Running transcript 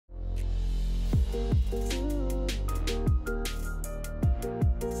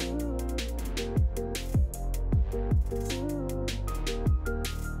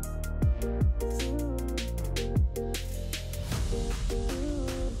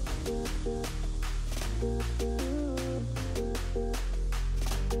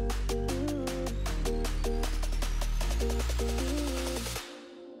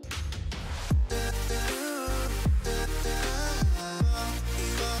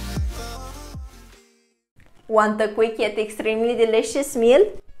Want a quick yet extremely delicious meal?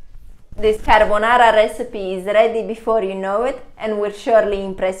 This carbonara recipe is ready before you know it and will surely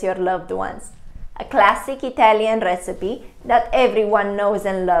impress your loved ones. A classic Italian recipe that everyone knows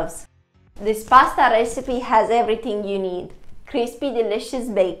and loves. This pasta recipe has everything you need: crispy delicious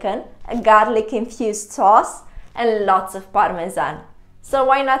bacon, a garlic infused sauce, and lots of Parmesan. So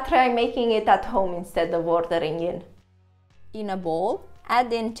why not try making it at home instead of ordering in? In a bowl,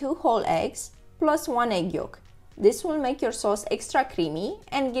 add in 2 whole eggs plus 1 egg yolk. This will make your sauce extra creamy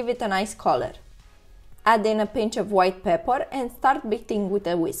and give it a nice color. Add in a pinch of white pepper and start beating with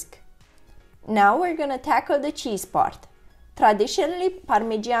a whisk. Now we're gonna tackle the cheese part. Traditionally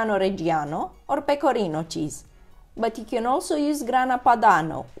Parmigiano Reggiano or Pecorino cheese, but you can also use Grana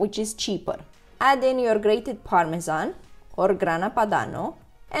Padano, which is cheaper. Add in your grated Parmesan or Grana Padano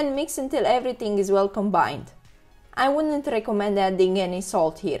and mix until everything is well combined. I wouldn't recommend adding any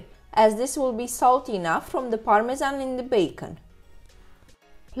salt here, as this will be salty enough from the Parmesan in the bacon.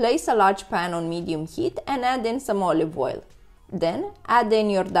 Place a large pan on medium heat and add in some olive oil. Then add in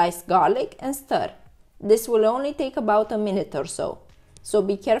your diced garlic and stir. This will only take about a minute or so, so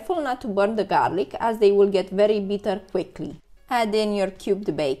be careful not to burn the garlic as they will get very bitter quickly. Add in your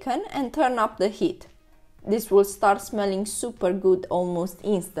cubed bacon and turn up the heat. This will start smelling super good almost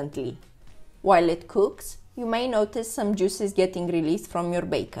instantly. While it cooks, you may notice some juices getting released from your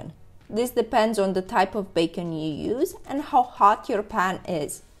bacon. This depends on the type of bacon you use and how hot your pan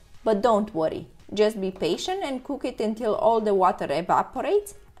is. But don't worry, just be patient and cook it until all the water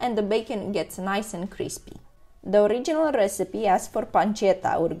evaporates and the bacon gets nice and crispy. The original recipe asks for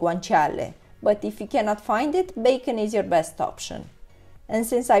pancetta or guanciale, but if you cannot find it, bacon is your best option. And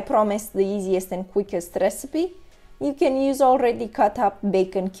since I promised the easiest and quickest recipe, you can use already cut up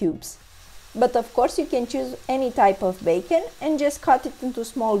bacon cubes. But of course you can choose any type of bacon and just cut it into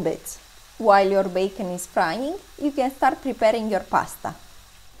small bits. While your bacon is frying, you can start preparing your pasta.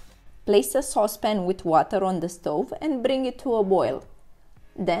 Place a saucepan with water on the stove and bring it to a boil.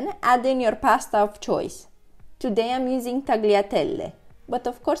 Then add in your pasta of choice. Today I'm using tagliatelle, but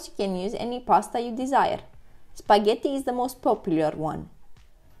of course you can use any pasta you desire. Spaghetti is the most popular one.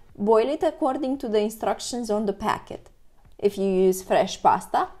 Boil it according to the instructions on the packet. If you use fresh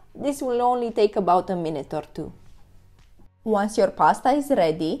pasta, this will only take about a minute or 2. Once your pasta is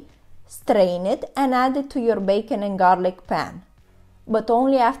ready, strain it and add it to your bacon and garlic pan, but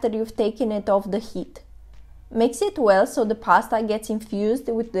only after you've taken it off the heat. Mix it well so the pasta gets infused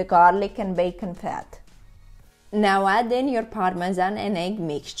with the garlic and bacon fat. Now add in your Parmesan and egg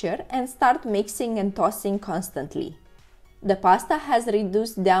mixture and start mixing and tossing constantly. The pasta has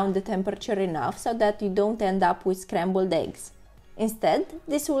reduced down the temperature enough so that you don't end up with scrambled eggs. Instead,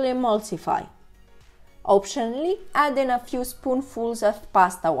 this will emulsify. Optionally, add in a few spoonfuls of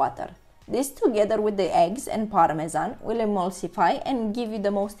pasta water. This together with the eggs and Parmesan will emulsify and give you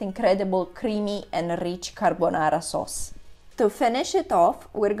the most incredible creamy and rich carbonara sauce. To finish it off,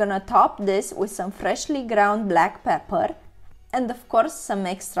 we're gonna top this with some freshly ground black pepper and of course some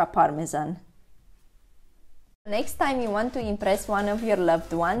extra Parmesan. Next time you want to impress one of your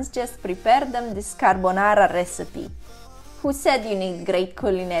loved ones, just prepare them this carbonara recipe. Who said you need great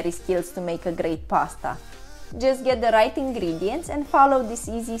culinary skills to make a great pasta? Just get the right ingredients and follow these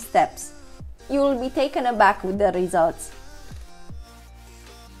easy steps. You will be taken aback with the results.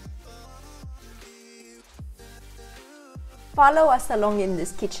 Follow us along in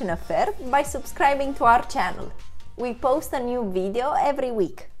this kitchen affair by subscribing to our channel. We post a new video every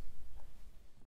week.